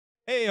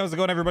Hey, how's it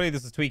going, everybody?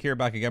 This is TweaK here,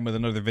 back again with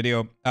another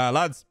video.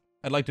 Lads,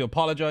 I'd like to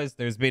apologize.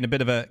 There's been a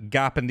bit of a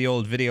gap in the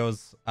old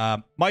videos.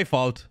 My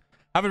fault.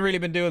 Haven't really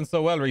been doing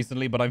so well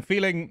recently, but I'm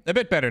feeling a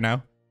bit better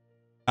now.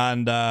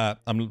 And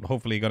I'm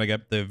hopefully going to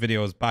get the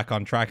videos back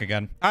on track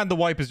again. And the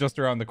wipe is just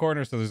around the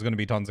corner, so there's going to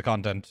be tons of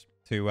content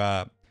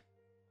to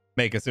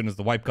make as soon as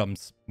the wipe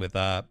comes. With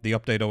the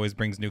update always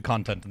brings new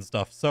content and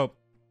stuff. So,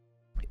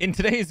 in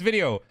today's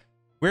video,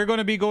 we're going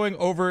to be going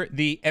over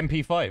the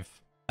MP5.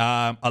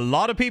 A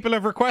lot of people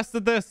have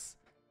requested this.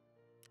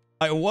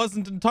 I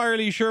wasn't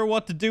entirely sure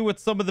what to do with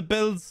some of the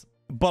builds,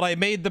 but I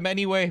made them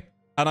anyway,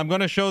 and I'm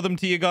going to show them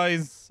to you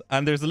guys.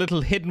 And there's a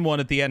little hidden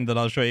one at the end that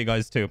I'll show you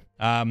guys too.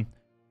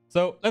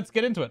 So let's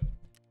get into it.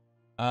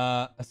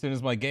 As soon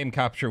as my game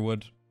capture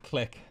would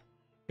click.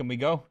 Can we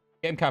go?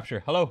 Game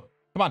capture. Hello.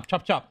 Come on.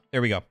 Chop, chop.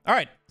 There we go. All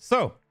right.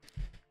 So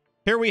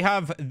here we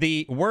have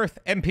the Worth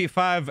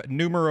MP5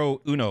 numero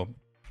uno.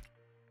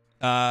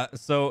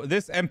 So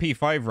this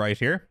MP5 right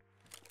here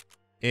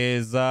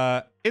is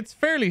it's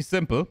fairly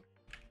simple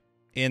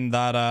in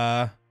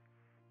that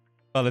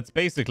well, it's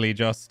basically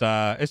just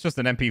it's just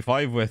an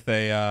MP5 with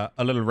a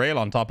little rail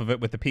on top of it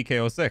with the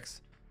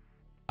PK06.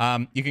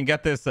 You can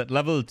get this at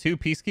level 2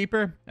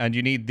 Peacekeeper, and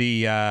you need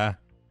the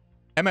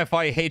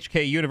MFI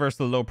HK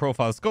Universal Low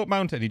Profile Scope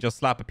Mount, and you just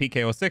slap a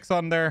PK06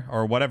 on there,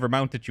 or whatever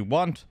mount that you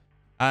want,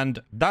 and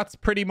that's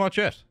pretty much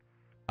it.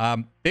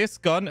 This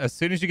gun, as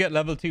soon as you get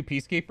level 2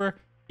 Peacekeeper,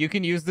 you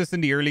can use this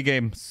in the early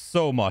game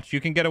so much. You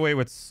can get away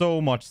with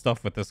so much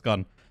stuff with this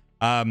gun.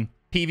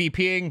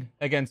 PvPing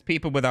against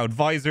people without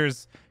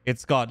visors.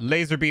 It's got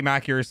laser beam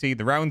accuracy.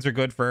 The rounds are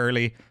good for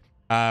early.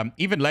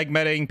 Even leg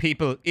meting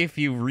people if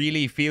you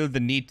really feel the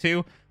need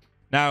to.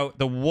 Now,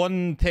 the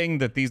one thing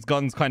that these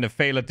guns kind of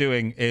fail at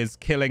doing is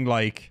killing,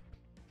 like,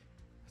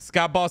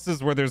 scab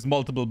bosses where there's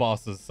multiple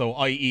bosses. So,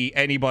 i.e.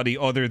 anybody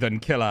other than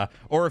Killa.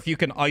 Or if you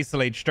can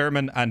isolate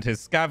Sturman and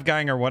his scav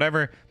gang or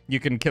whatever, you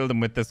can kill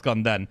them with this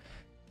gun then.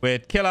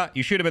 With Killa,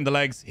 you shoot him in the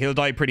legs, he'll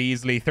die pretty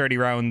easily, 30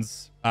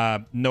 rounds,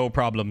 no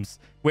problems.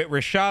 With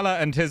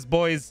Reshala and his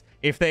boys,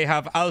 if they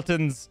have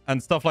Altons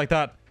and stuff like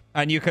that,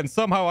 and you can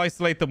somehow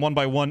isolate them one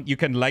by one, you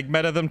can leg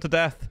meta them to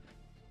death.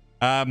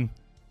 But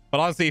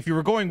honestly, if you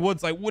were going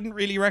woods, I wouldn't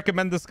really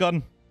recommend this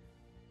gun.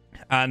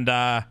 And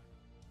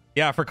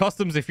yeah, for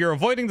customs, if you're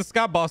avoiding the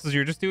scab bosses,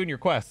 you're just doing your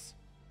quests.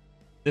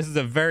 This is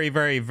a very,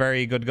 very,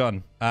 very good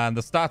gun. And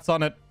the stats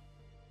on it,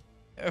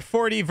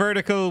 40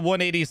 vertical,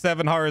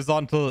 187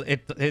 horizontal.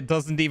 It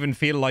doesn't even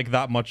feel like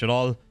that much at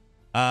all.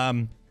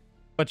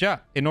 But yeah,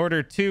 in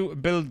order to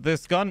build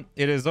this gun,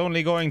 it is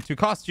only going to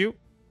cost you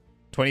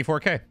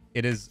 24k.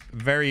 It is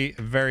very,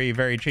 very,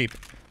 very cheap.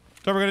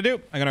 So what we're going to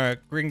do, I'm going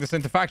to bring this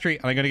into factory,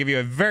 and I'm going to give you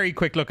a very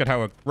quick look at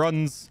how it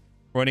runs.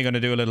 We're only going to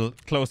do a little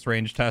close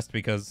range test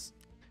because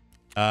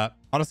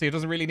honestly, it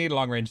doesn't really need a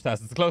long range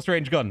test. It's a close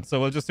range gun. So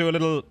we'll just do a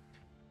little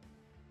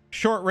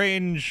short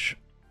range.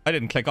 I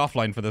didn't click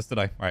offline for this, did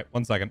I? All right,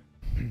 1 second.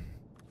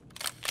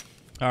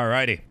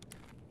 Alrighty.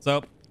 So,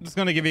 I'm just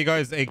going to give you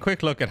guys a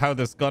quick look at how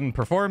this gun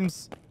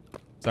performs.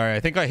 Sorry, I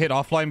think I hit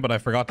offline, but I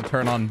forgot to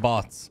turn on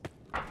bots.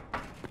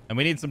 And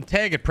we need some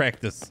target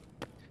practice.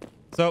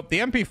 So, the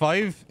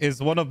MP5 is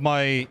one of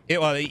my...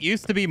 Well, it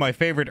used to be my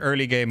favorite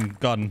early game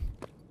gun.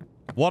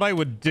 What I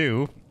would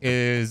do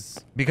is...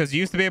 Because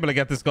you used to be able to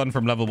get this gun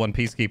from level 1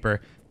 Peacekeeper.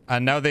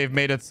 And now they've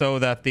made it so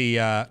that the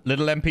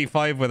little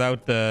MP5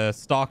 without the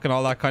stock and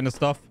all that kind of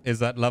stuff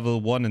is at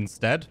level 1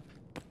 instead.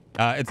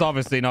 It's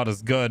obviously not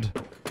as good.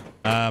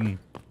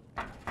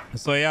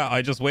 So yeah,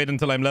 I just wait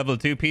until I'm level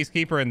 2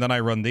 Peacekeeper and then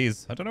I run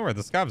these. I don't know where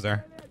the scabs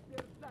are.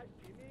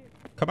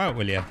 Come out,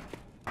 will you?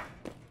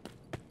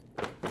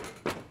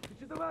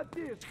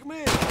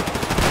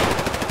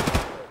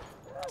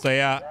 So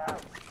yeah,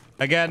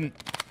 again...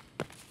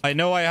 I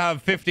know I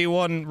have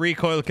 51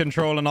 recoil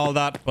control and all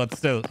that, but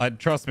still,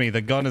 trust me, the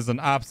gun is an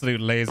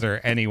absolute laser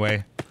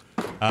anyway.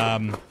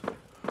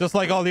 Just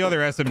like all the other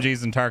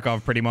SMGs in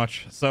Tarkov, pretty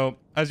much. So,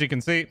 as you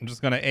can see, I'm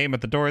just going to aim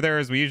at the door there,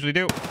 as we usually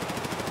do.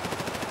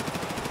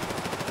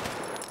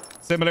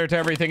 Similar to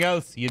everything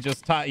else, you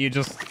just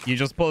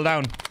pull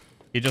down.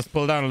 You just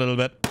pull down a little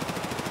bit.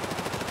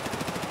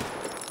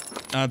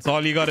 That's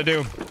all you got to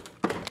do.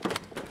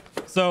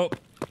 So,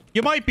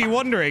 you might be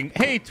wondering,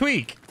 hey,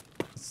 TweaK,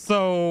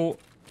 so...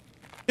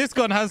 This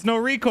gun has no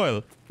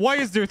recoil. Why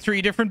is there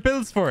 3 different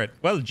builds for it?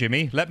 Well,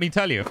 Jimmy, let me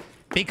tell you.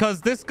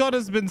 Because this gun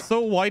has been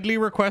so widely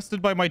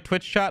requested by my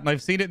Twitch chat, and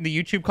I've seen it in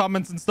the YouTube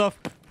comments and stuff,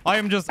 I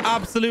am just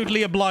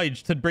absolutely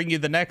obliged to bring you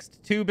the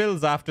next 2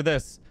 builds after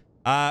this,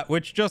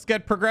 which just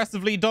get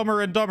progressively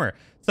dumber and dumber.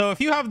 So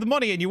if you have the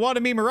money and you want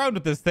to meme around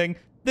with this thing,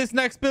 this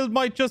next build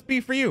might just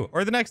be for you,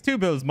 or the next 2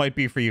 builds might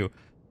be for you.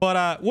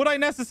 But would I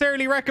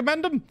necessarily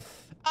recommend them?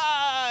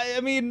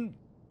 I mean...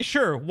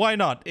 Sure, why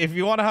not? If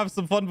you want to have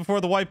some fun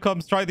before the wipe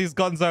comes, try these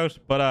guns out.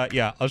 But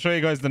yeah, I'll show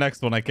you guys the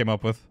next one I came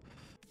up with.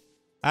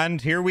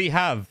 And here we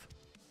have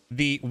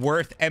the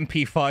Worth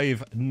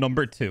MP5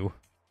 number 2.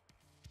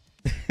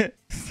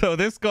 So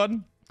this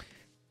gun,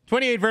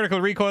 28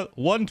 vertical recoil,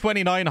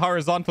 129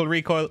 horizontal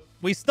recoil.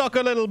 We stuck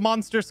a little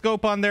monster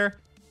scope on there.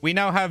 we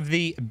now have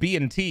the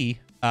B&T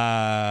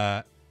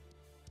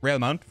rail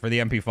mount for the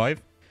MP5.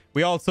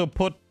 We also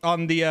put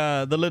on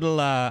the little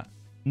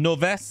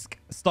Novesk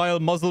style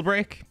muzzle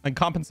brake and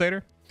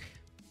compensator.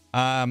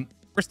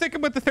 We're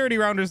sticking with the 30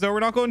 rounders though. We're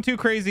not going too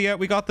crazy yet.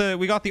 We got the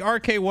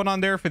RK1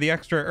 on there for the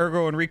extra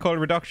ergo and recoil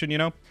reduction, you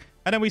know.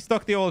 And then we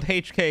stuck the old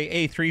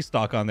HK A3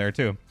 stock on there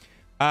too.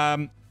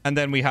 And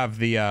then we have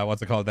the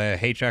what's it called, the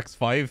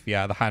HX5,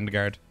 yeah, the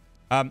handguard,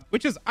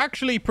 which is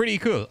actually pretty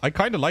cool. I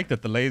kind of like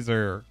that the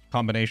laser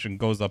combination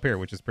goes up here,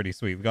 which is pretty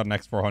sweet. We got an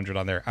X400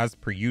 on there as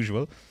per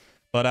usual.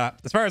 But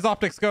as far as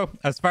optics go,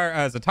 as far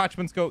as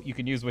attachments go, you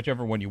can use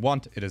whichever one you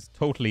want. It is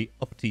totally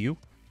up to you,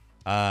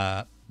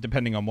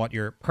 depending on what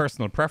your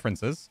personal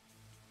preference is.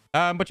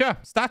 But yeah,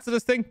 stats of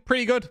this thing,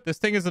 pretty good. This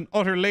thing is an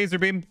utter laser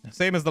beam,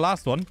 same as the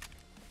last one.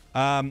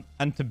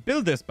 And to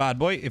build this bad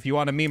boy, if you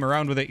want to meme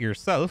around with it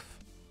yourself,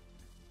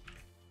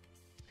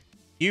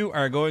 you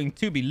are going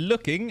to be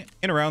looking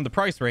in around the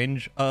price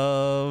range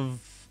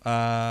of...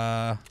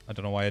 I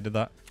don't know why I did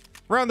that.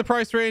 Around the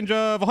price range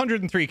of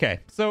 103k.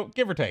 So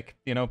give or take,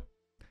 you know,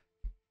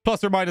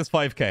 plus or minus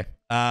 5k.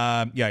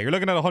 Yeah, you're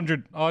looking at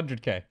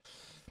 100k.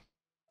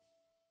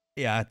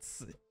 Yeah,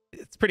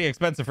 it's pretty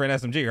expensive for an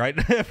SMG, right?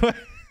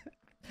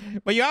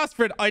 But you asked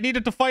for it. I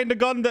needed to find a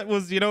gun that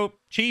was, you know,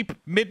 cheap,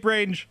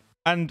 mid-range,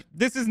 and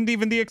this isn't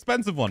even the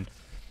expensive one.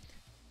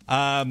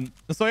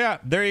 So yeah,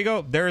 there you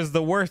go. There is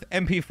the Worth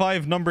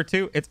MP5 number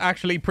 2. It's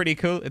actually pretty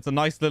cool. It's a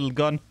nice little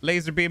gun.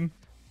 Laser beam.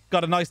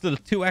 Got a nice little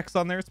 2X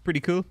on there. It's pretty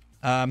cool.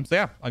 So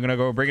yeah, I'm gonna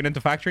go bring it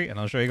into factory and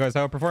I'll show you guys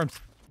how it performs.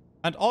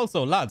 And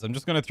also, lads, I'm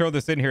just gonna throw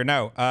this in here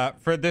now.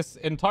 For this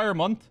entire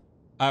month,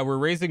 we're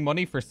raising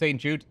money for St.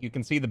 Jude. You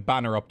can see the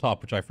banner up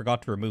top, which I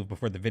forgot to remove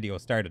before the video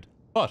started.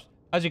 But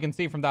as you can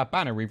see from that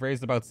banner, we've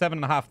raised about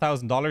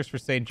 $7,500 for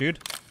St. Jude,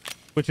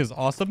 which is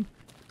awesome.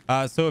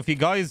 So if you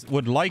guys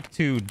would like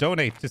to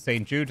donate to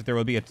St. Jude, there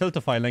will be a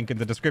Tiltify link in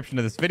the description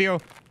of this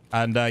video,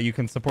 and you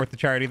can support the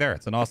charity there.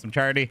 It's an awesome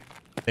charity.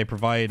 They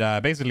provide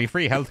basically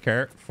free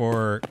healthcare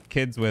for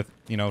kids with,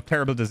 you know,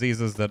 terrible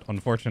diseases that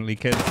unfortunately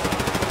kids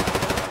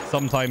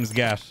sometimes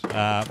get,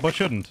 but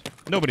shouldn't.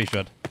 Nobody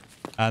should.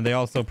 And they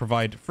also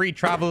provide free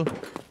travel,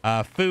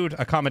 food,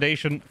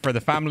 accommodation for the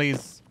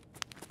families,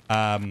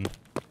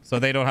 so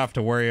they don't have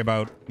to worry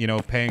about, you know,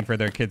 paying for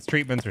their kids'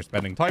 treatments or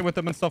spending time with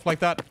them and stuff like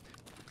that.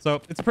 So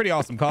it's a pretty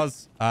awesome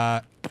cause.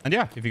 And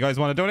yeah, if you guys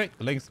want to donate,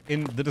 the link's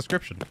in the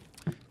description.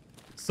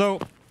 So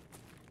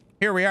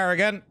here we are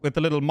again with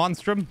the little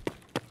Monstrum.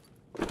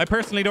 I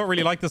personally don't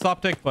really like this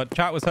optic, but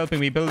chat was helping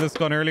me build this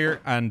gun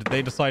earlier, and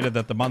they decided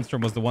that the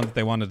Monstrum was the one that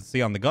they wanted to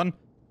see on the gun.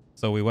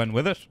 So we went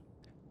with it.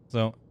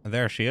 So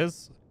there she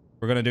is.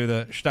 We're going to do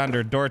the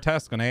standard door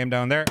test. Going to aim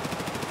down there.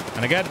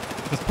 And again,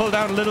 just pull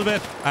down a little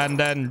bit and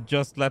then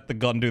just let the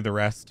gun do the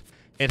rest.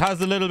 It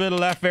has a little bit of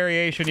left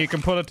variation. You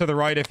can pull it to the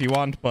right if you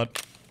want,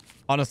 but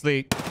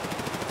honestly,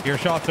 your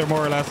shots are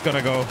more or less going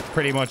to go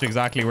pretty much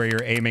exactly where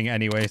you're aiming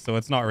anyway, so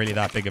it's not really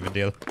that big of a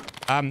deal.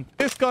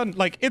 This gun,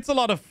 like, it's a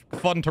lot of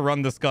fun to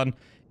run this gun.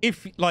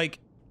 If, like,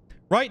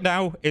 right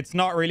now, it's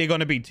not really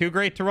going to be too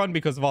great to run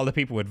because of all the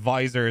people with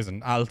visors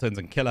and Altons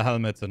and killer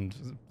helmets and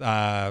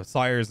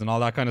sires and all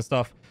that kind of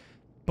stuff.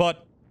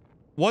 But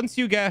once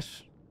you get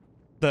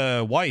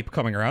the wipe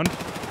coming around,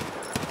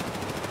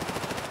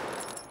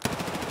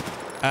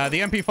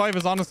 the MP5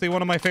 is honestly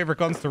one of my favorite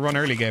guns to run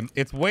early game.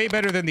 It's way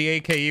better than the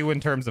AKU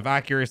in terms of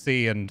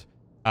accuracy and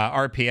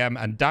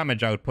RPM and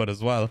damage output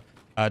as well,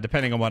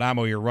 depending on what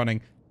ammo you're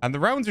running. And the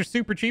rounds are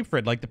super cheap for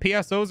it. Like, the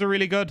PSOs are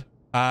really good.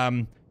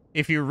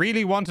 If you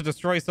really want to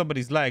destroy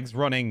somebody's legs,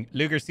 running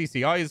Luger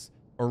CCIs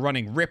or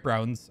running rip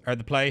rounds are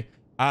the play.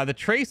 The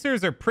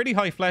tracers are pretty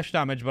high flesh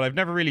damage, but I've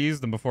never really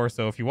used them before.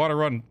 So if you want to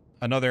run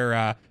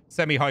another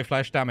semi-high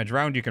flesh damage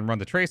round, you can run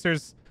the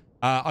tracers.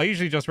 I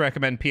usually just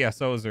recommend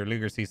PSOs or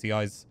Luger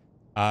CCIs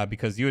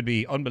because you would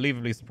be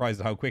unbelievably surprised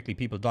at how quickly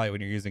people die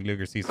when you're using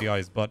Luger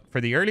CCIs. But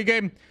for the early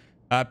game,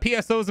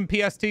 PSOs and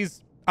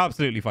PSTs,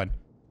 absolutely fine.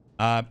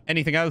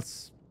 Anything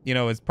else, you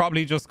know, is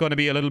probably just going to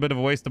be a little bit of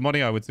a waste of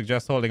money. I would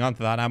suggest holding on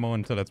to that ammo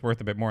until it's worth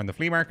a bit more in the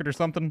flea market or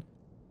something.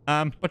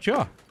 But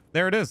yeah,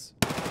 there it is.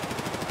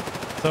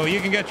 So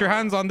you can get your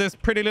hands on this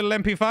pretty little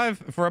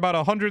MP5 for about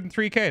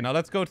 103k. Now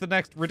let's go to the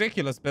next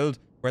ridiculous build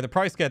where the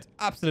price gets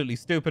absolutely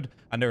stupid,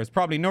 and there is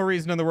probably no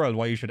reason in the world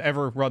why you should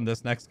ever run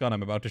this next gun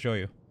I'm about to show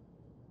you.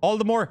 All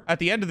the more, at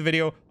the end of the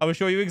video, I will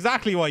show you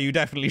exactly why you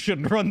definitely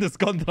shouldn't run this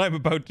gun that I'm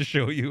about to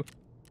show you.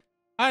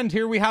 And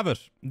here we have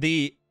it.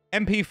 The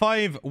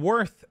MP5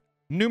 Worth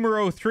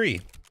numero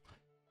 3.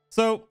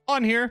 So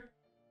on here,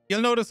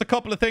 you'll notice a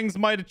couple of things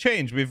might have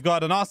changed. We've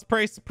got an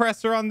osprey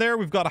suppressor on there.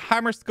 We've got a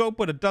hammer scope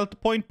with a delta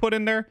point put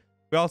in there.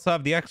 We also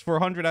have the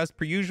X400 as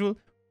per usual.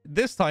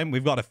 This time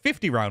we've got a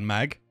 50 round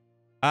mag.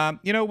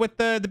 You know, with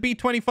the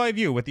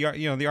B25U, with the,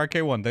 you know, the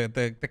RK1,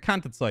 the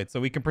canted sight.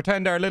 So we can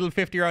pretend our little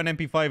 50 round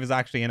MP5 is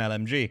actually an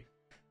LMG.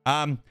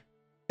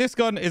 This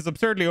gun is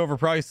absurdly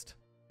overpriced.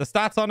 The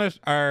stats on it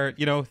are,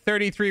 you know,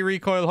 33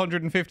 recoil,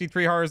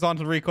 153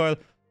 horizontal recoil.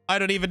 I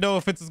don't even know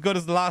if it's as good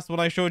as the last one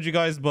I showed you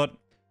guys, but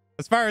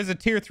as far as a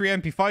tier 3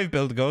 MP5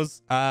 build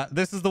goes,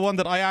 this is the one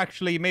that I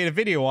actually made a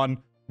video on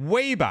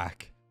way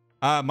back.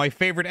 My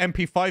favorite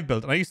MP5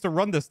 build. And I used to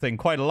run this thing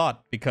quite a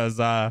lot because,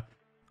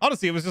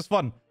 honestly, it was just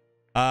fun.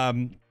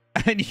 And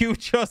you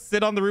just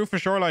sit on the roof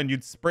of Shoreline.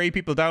 You'd spray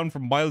people down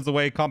from miles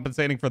away,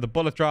 compensating for the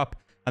bullet drop.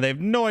 And they have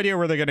no idea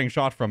where they're getting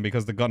shot from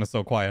because the gun is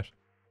so quiet.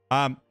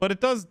 But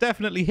it does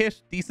definitely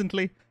hit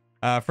decently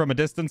from a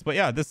distance. But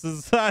yeah, this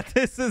is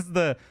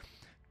the...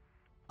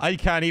 I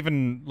can't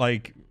even,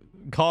 like,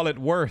 call it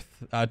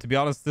worth. To be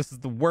honest, this is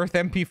the worth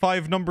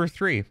MP5 number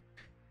 3.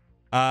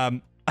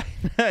 I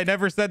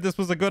never said this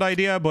was a good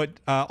idea, but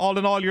all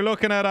in all, you're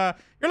looking at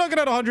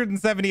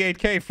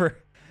 178k for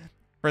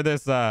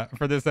this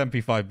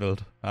MP5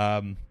 build.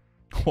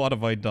 What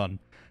have I done?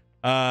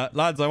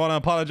 Lads, I want to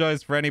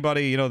apologize for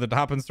anybody, you know, that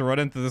happens to run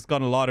into this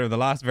gun a lot, or the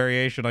last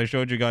variation I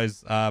showed you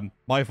guys.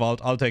 My fault.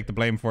 I'll take the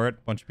blame for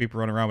it. Bunch of people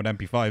running around with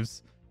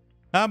MP5s.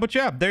 But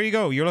yeah, there you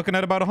go. You're looking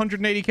at about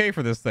 180k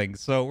for this thing.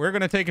 So we're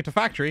going to take it to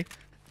factory,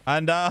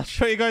 and I'll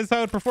show you guys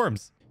how it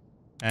performs.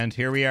 And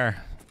here we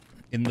are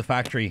in the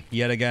factory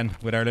yet again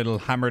with our little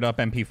hammered up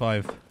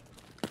MP5.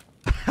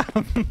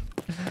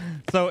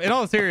 So in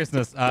all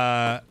seriousness,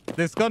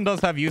 this gun does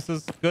have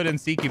uses, good in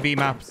CQB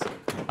maps.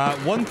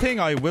 One thing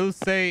I will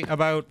say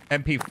about the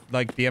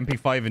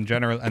MP5 in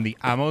general and the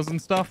ammos and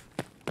stuff,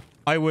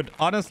 I would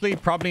honestly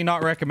probably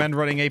not recommend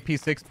running AP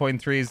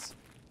 6.3s.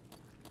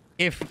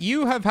 If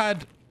you have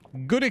had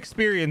good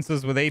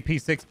experiences with AP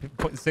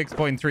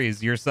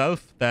 6.3s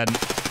yourself, then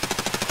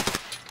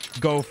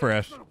go for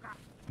it.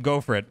 Go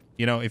for it.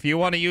 You know, if you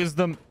want to use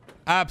them,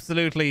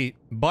 absolutely,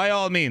 by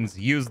all means,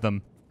 use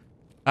them.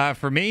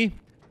 For me,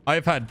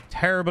 I've had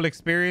terrible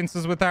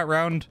experiences with that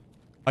round.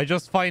 I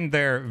just find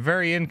they're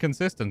very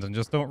inconsistent and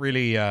just don't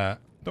really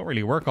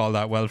work all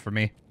that well for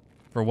me,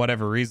 for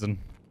whatever reason.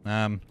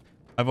 I've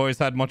always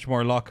had much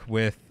more luck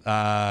with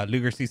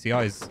Luger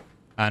CCIs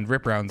and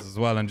rip rounds as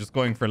well, and just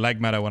going for leg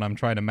meta when I'm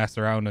trying to mess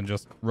around and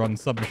just run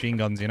submachine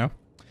guns, you know.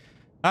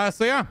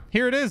 So yeah,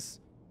 here it is.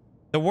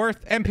 The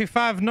worth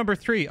MP5 number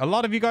 3. A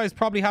lot of you guys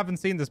probably haven't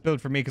seen this build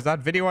for me because that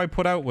video I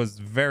put out was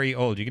very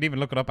old. You can even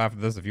look it up after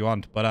this if you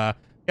want. But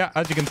yeah,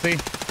 as you can see,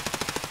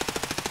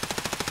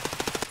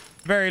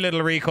 very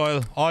little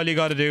recoil. All you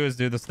got to do is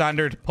do the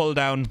standard pull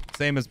down,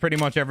 same as pretty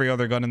much every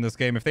other gun in this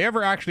game. If they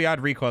ever actually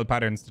add recoil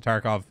patterns to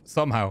Tarkov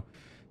somehow,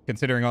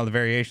 considering all the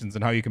variations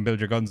and how you can build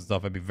your guns and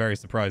stuff, I'd be very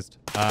surprised.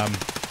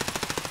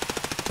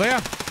 So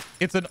yeah,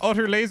 it's an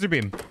utter laser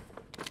beam.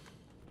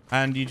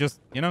 And you just,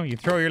 you know, you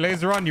throw your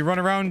laser on, you run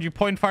around, you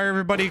point fire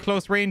everybody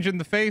close range in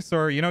the face,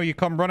 or, you know, you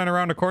come running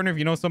around a corner if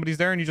you know somebody's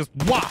there and you just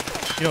whop,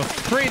 you know,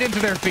 straight into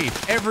their feet.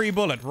 Every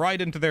bullet right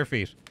into their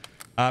feet.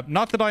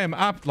 Not that I am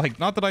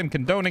not that I'm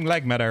condoning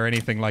leg meta or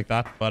anything like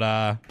that,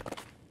 but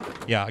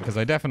yeah, because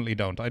I definitely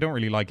don't. I don't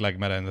really like leg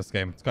meta in this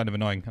game. It's kind of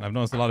annoying, and I've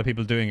noticed a lot of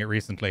people doing it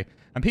recently.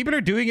 And people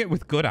are doing it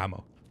with good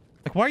ammo.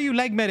 Like, why are you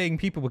leg metaing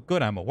people with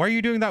good ammo? Why are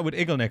you doing that with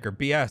Eaglenik or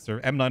BS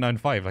or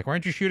M995? Like, why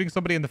aren't you shooting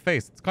somebody in the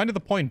face? It's kind of the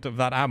point of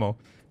that ammo,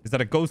 is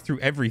that it goes through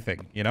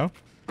everything, you know?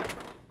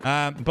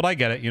 But I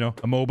get it, you know,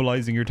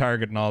 immobilizing your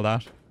target and all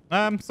that.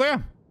 So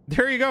yeah,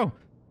 there you go.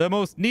 The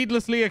most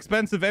needlessly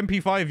expensive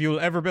MP5 you'll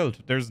ever build.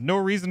 There's no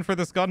reason for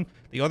this gun.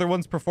 The other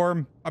ones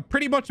perform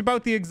pretty much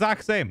about the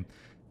exact same.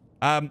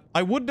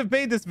 I wouldn't have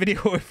made this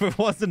video if it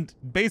wasn't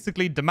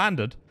basically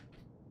demanded.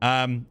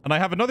 And I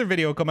have another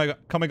video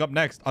coming up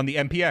next on the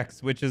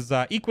MPX, which is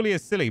equally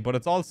as silly, but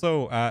it's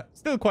also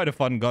still quite a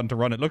fun gun to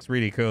run. It looks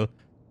really cool.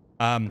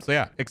 So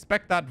yeah,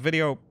 expect that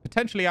video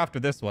potentially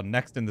after this one.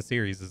 Next in the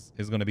series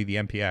is going to be the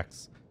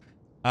MPX.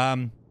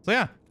 So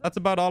yeah, that's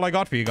about all I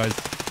got for you guys.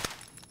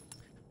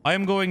 I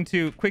am going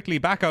to quickly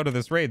back out of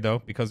this raid,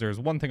 though, because there's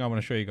one thing I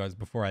want to show you guys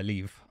before I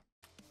leave.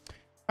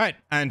 All right,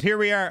 and here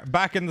we are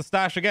back in the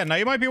stash again. Now,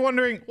 you might be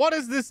wondering, what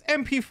is this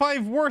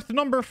MP5 worth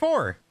number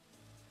 4?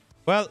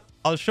 Well,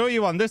 I'll show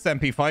you on this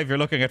MP5. You're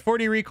looking at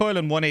 40 recoil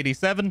and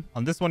 187.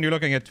 On this one, you're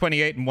looking at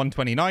 28 and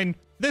 129.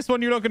 This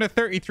one, you're looking at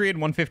 33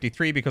 and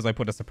 153 because I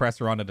put a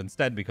suppressor on it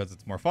instead because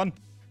it's more fun.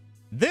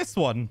 This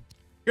one,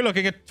 you're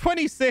looking at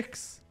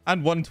 26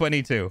 and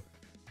 122.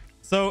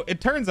 So it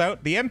turns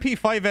out the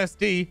MP5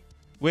 SD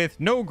with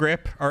no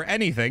grip or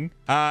anything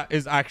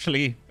is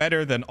actually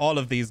better than all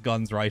of these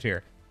guns right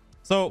here.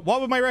 So what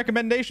would my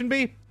recommendation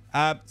be?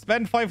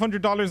 Spend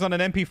 $500 on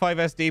an MP5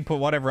 SD, put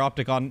whatever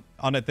optic on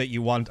it that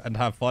you want, and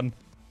have fun.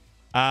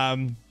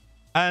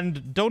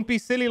 And don't be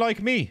silly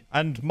like me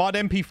and mod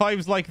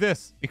MP5s like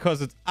this,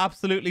 because it's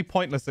absolutely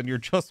pointless and you're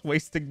just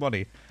wasting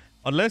money.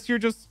 Unless you're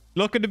just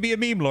looking to be a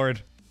meme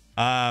lord,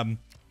 I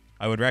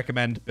would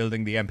recommend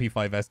building the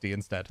MP5 SD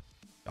instead.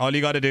 All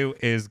you got to do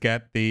is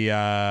get the,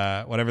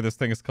 whatever this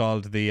thing is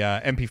called, the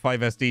MP5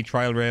 SD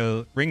trial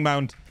rail ring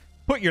mount,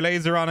 put your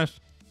laser on it,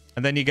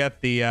 and then you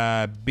get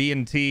the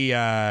B&T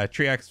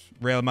TweaK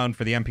rail mount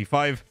for the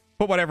MP5.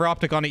 Put whatever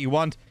optic on it you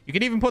want. You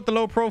can even put the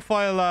low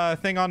profile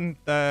thing on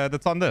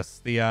that's on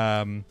this, the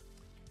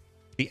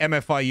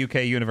MFI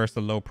UK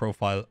Universal Low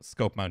Profile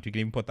Scope Mount. You can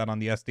even put that on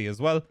the SD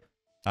as well,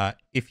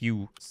 if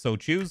you so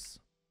choose.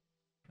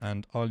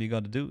 And all you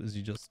got to do is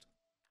you just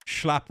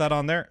slap that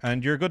on there,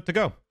 and you're good to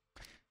go.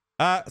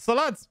 So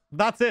lads,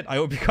 that's it. I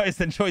hope you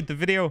guys enjoyed the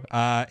video.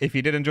 If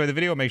you did enjoy the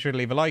video, make sure to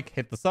leave a like,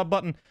 hit the sub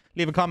button,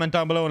 leave a comment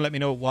down below, and let me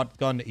know what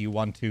gun you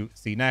want to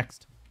see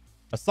next,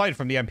 aside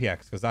from the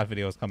MPX, because that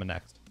video is coming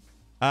next.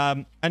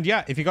 And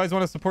yeah, if you guys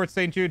want to support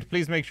St. Jude,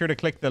 please make sure to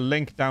click the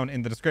link down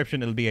in the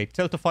description. It'll be a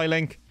Tiltify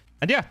link.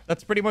 And yeah,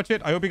 that's pretty much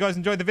it. I hope you guys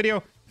enjoyed the video.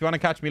 If you want to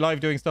catch me live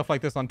doing stuff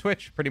like this on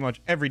Twitch pretty much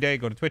every day,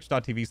 go to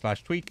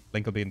twitch.tv/TweaK.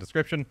 Link will be in the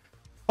description.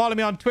 Follow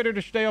me on Twitter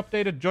to stay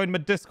updated. Join my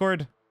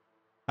Discord.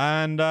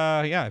 And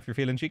yeah, if you're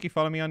feeling cheeky,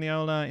 follow me on the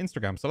old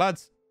Instagram. So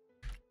lads,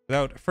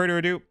 without further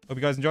ado, hope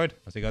you guys enjoyed.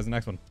 I'll see you guys in the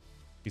next one.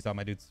 Peace out,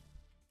 my dudes.